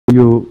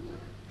you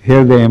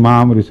hear the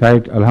Imam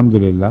recite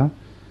Alhamdulillah,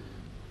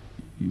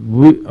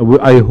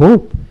 I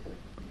hope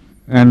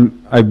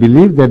and I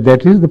believe that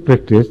that is the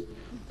practice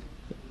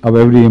of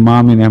every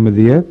Imam in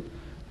Ahmadiyyat,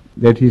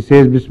 that he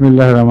says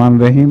Bismillah Rahman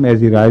Rahim as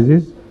he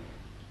rises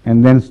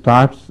and then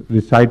starts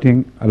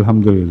reciting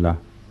Alhamdulillah.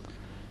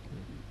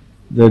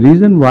 The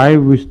reason why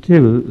we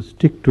still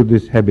stick to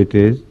this habit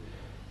is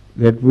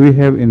that we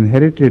have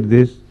inherited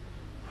this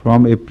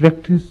from a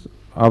practice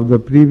of the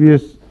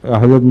previous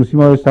Hadhrat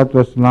Mirza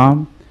Tahir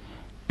Ahmed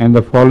and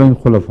the following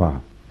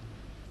Khulafa.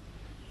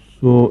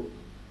 So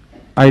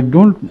I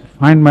don't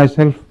find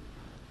myself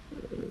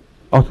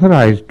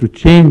authorized to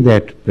change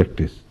that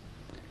practice,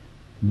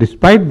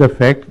 despite the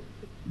fact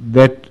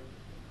that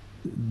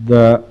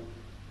the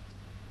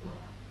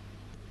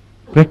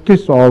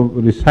practice of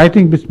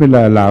reciting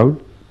Bismillah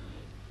aloud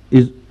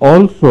is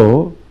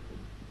also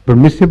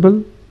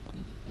permissible,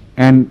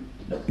 and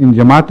in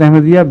Jamaat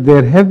Ahmadiyya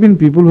there have been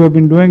people who have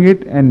been doing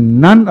it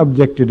and none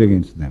objected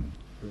against them.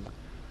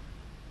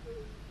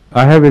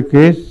 I have a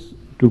case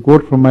to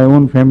quote from my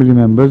own family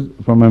members,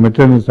 from my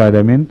maternal side,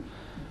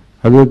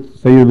 Hadhrat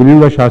Sayyid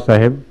Waliullah Shah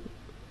Sahib,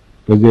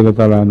 Radiyallahu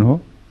Ta'ala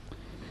Anhu,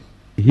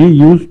 he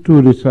used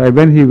to recite,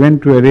 when he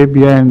went to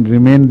Arabia and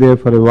remained there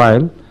for a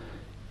while,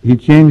 he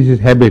changed his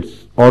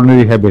habits,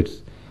 ordinary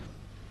habits,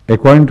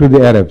 according to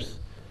the Arabs.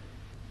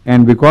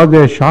 And because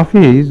there are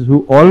Shafis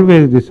who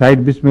always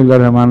recite Bismillah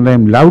Rahman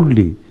Rahim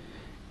loudly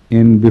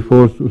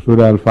before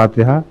Surah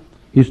Al-Fatiha,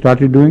 he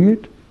started doing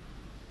it.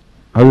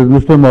 Hazrat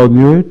Muslim Maud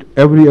knew it,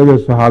 every other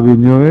Sahabi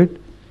knew it.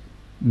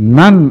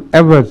 None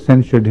ever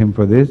censured him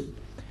for this.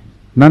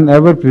 None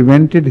ever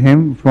prevented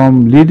him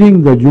from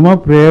leading the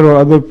Jummah prayer or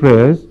other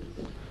prayers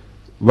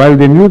while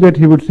they knew that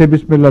he would say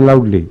Bismillah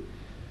loudly.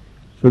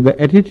 So the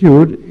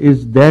attitude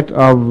is that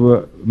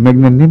of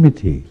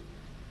magnanimity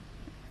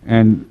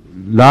and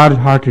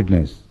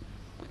large-heartedness.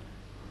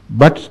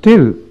 But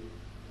still,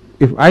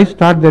 if I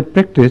start that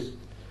practice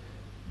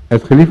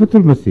as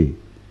Khalifatul Masih,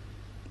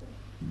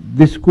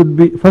 this could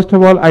be, first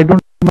of all, I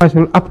don't put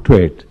myself up to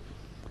it,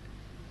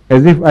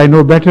 as if I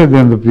know better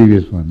than the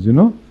previous ones,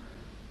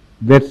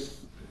 That's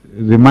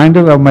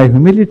reminder of my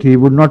humility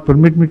would not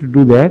permit me to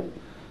do that,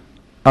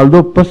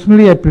 although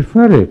personally I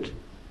prefer it.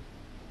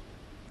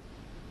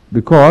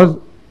 Because,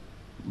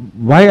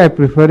 why I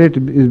prefer it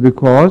is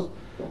because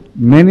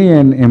many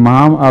an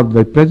Imam of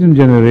the present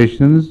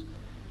generations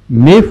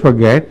may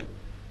forget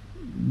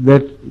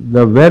that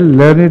the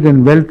well-learned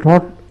and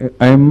well-taught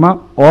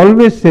Aimma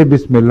always say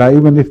Bismillah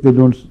even if they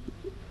don't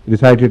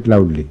recite it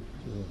loudly.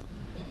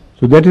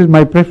 So that is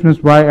my preference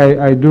why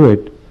I do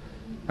it.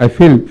 I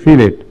feel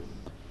it.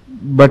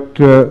 But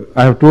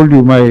I have told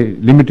you my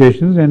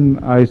limitations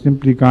and I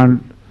simply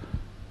can't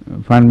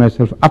find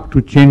myself up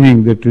to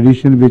changing the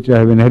tradition which I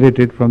have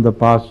inherited from the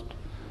past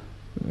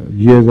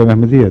years of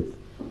Ahmadiyyat.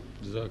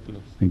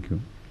 Thank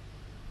you.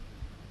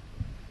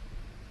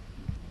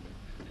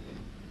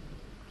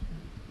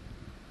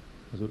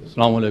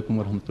 Assalamu alaikum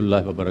wa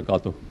rahmatullahi wa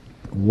barakatuh.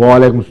 Wa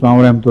alaikum assalam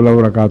wa rahmatullahi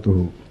wa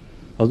barakatuh.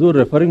 Hazur,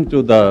 referring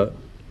to the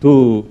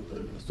two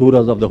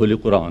surahs of the Holy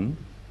Quran,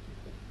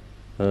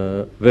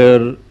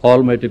 where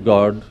Almighty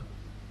God,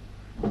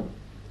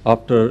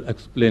 after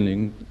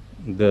explaining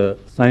the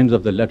signs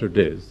of the latter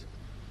days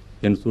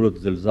in Surah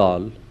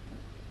Zilzal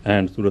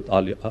and Surah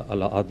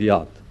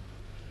Al-Adiyat,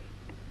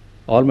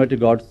 Almighty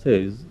God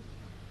says,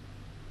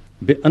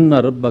 بِأَنَّ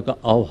رَبَّكَ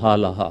أَوْحَى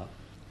لَهَا,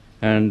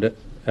 and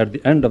at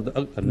the end of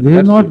the they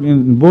are not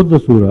in both the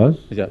surahs.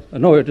 Yes.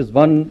 No, it is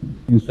one.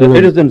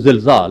 It is in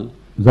Zilzal.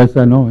 Yes,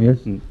 I know. Yes.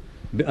 بِأَنَّ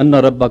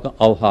رَبَّكَ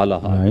أَوْحَى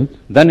لَهَا. Right.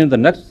 Then in the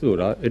next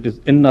surah, it is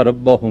إِنَّ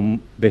رَبَّهُمْ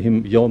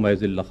بِهِمْ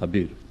يَوْمَئِذٍ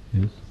لَخَبِيرٌ.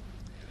 Yes.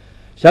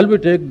 Shall we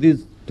take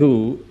these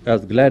two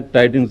as glad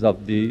tidings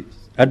of the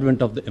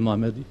advent of the Imam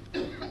Mahdi?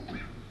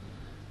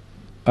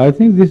 I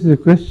think this is a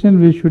question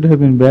which should have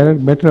been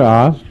better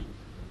asked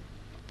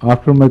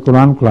after my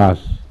Quran class.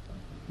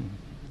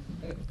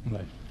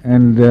 Right.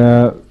 And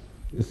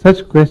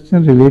such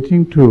questions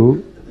relating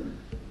to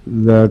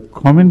the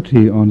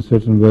commentary on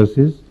certain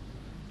verses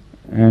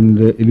and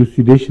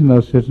elucidation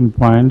of certain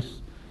points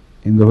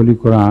in the Holy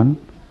Quran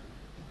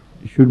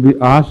should be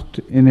asked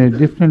in a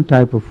different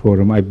type of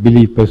forum, I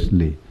believe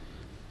personally,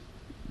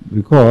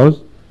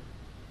 because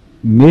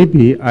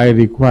maybe I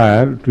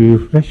require to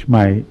refresh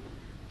my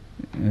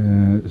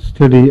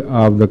study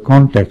of the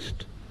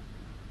context.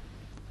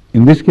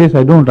 In this case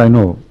I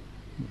know,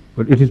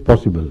 but it is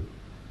possible.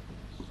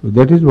 So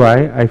that is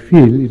why I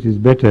feel it is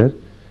better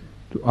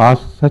to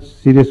ask such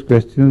serious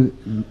questions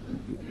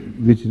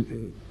which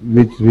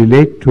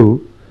relate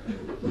to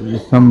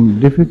some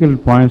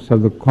difficult points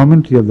of the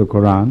commentary of the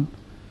Quran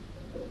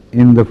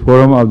in the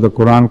forum of the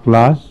Quran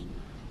class,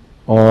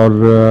 or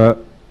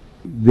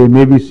they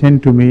may be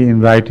sent to me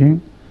in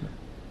writing,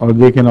 or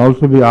they can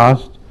also be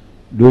asked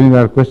during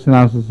our question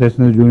answer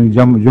sessions during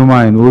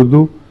Jummah in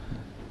Urdu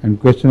and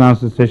question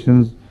answer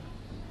sessions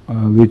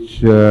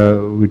which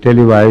we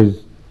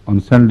televise on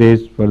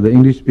Sundays for the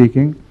English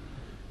speaking.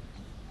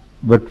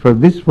 But for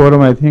this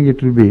forum I think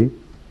it will be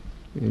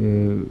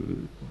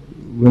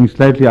going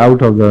slightly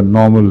out of the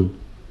normal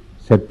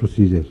set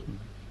procedure.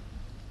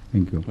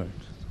 Thank you. Right.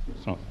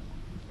 So,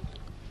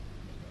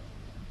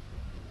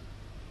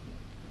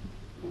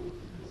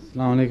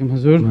 Assalamu alaikum,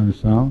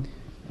 Hazur.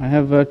 I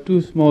have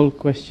two small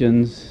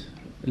questions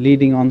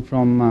leading on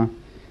from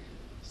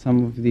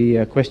some of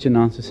the question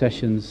answer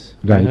sessions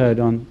I Right. heard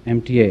on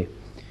MTA.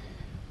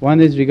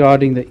 One is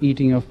regarding the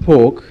eating of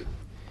pork,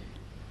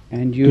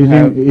 and you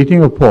have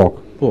Eating of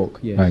pork. pork,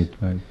 yes.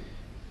 Right.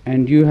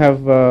 And you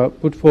have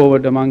put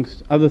forward,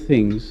 amongst other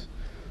things,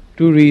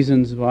 two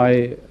reasons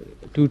why,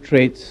 two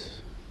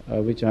traits,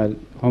 which are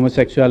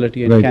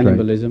homosexuality and Right,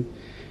 cannibalism.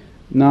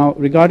 Now,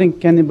 regarding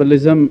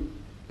cannibalism,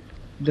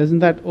 doesn't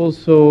that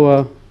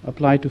also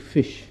apply to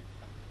fish?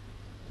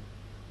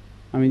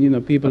 I mean, you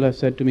know, people have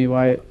said to me,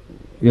 why?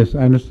 Yes, I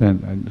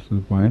understand. I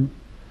understand the point.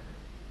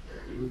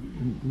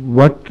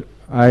 What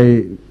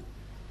I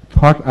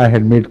thought I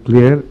had made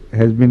clear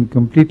has been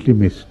completely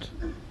missed.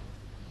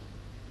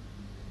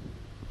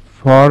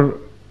 For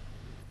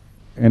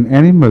an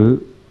animal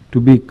to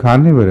be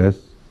carnivorous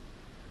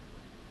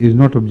is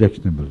not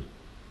objectionable.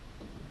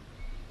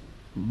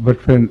 But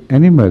for an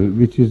animal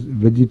which is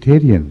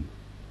vegetarian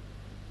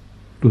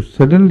to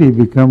suddenly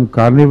become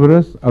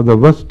carnivorous of the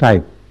worst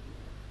type,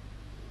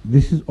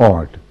 this is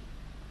odd.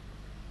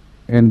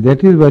 And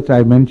that is what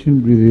I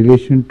mentioned with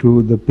relation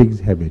to the pig's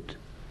habit.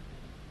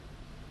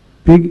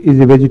 Pig is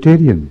a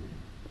vegetarian,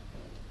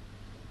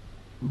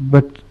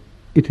 but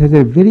it has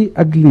a very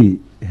ugly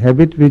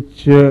habit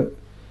which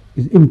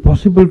is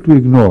impossible to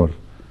ignore,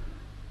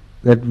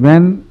 that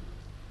when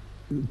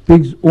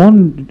pig's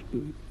own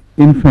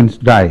infants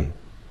die,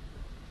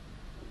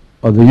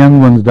 or the young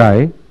ones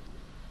die,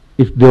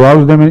 it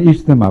devours them and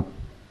eats them up.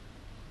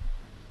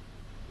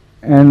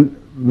 And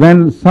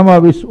when some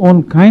of its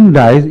own kind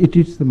dies, it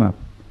eats them up.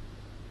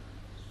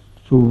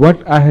 So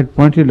what I had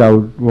pointed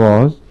out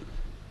was,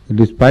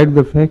 despite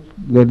the fact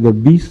that the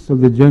beasts of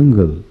the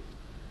jungle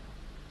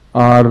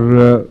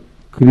are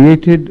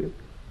created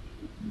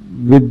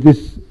with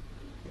this,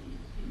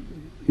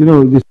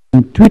 this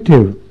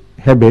intuitive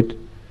habit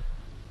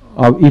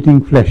of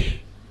eating flesh.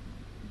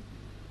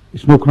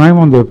 It's no crime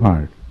on their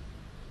part.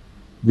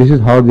 This is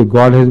how the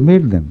God has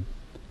made them.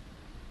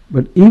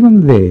 But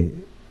even they,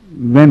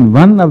 when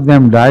one of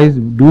them dies,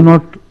 do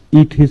not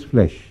eat his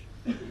flesh.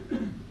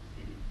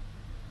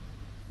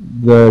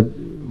 The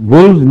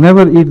wolves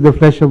never eat the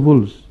flesh of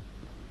wolves.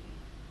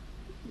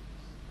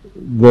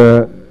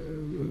 The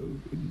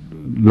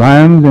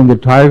lions and the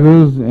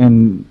tigers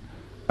and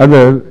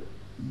other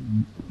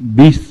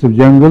beasts of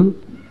jungle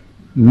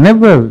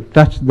never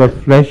touch the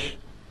flesh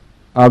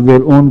of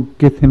their own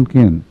kith and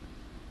kin,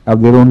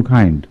 of their own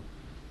kind.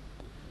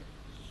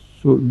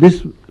 So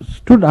this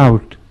stood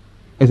out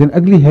as an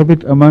ugly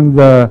habit among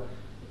the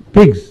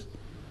pigs,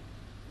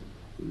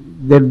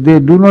 that they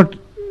do not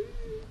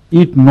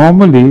eat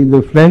normally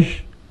the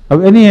flesh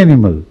of any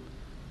animal,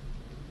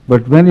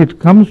 but when it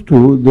comes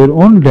to their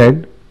own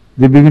dead,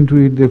 they begin to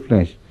eat their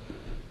flesh.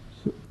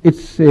 So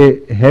it's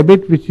a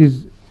habit which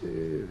is,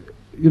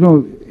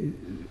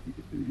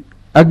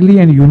 ugly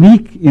and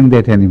unique in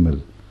that animal,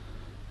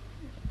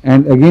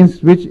 and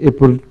against which a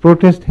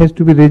protest has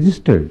to be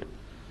registered.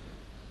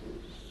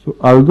 So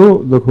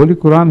although the Holy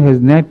Quran has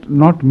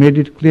not made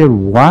it clear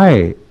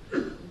why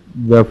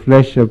the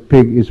flesh of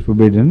pig is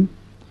forbidden,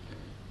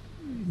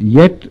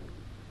 yet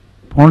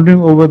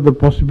pondering over the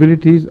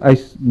possibilities, I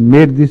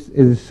made this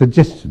as a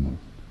suggestion,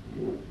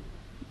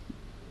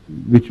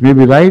 which may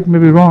be right, may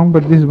be wrong,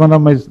 but this is one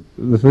of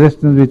the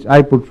suggestions which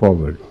I put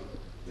forward.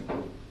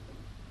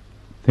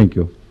 Thank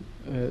you.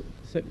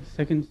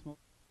 Second small.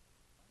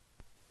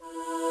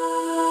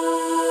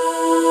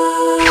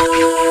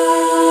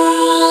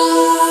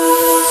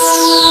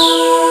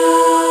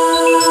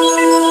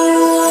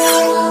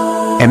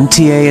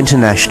 MTA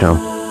International,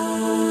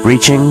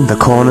 reaching the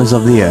corners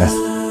of the earth.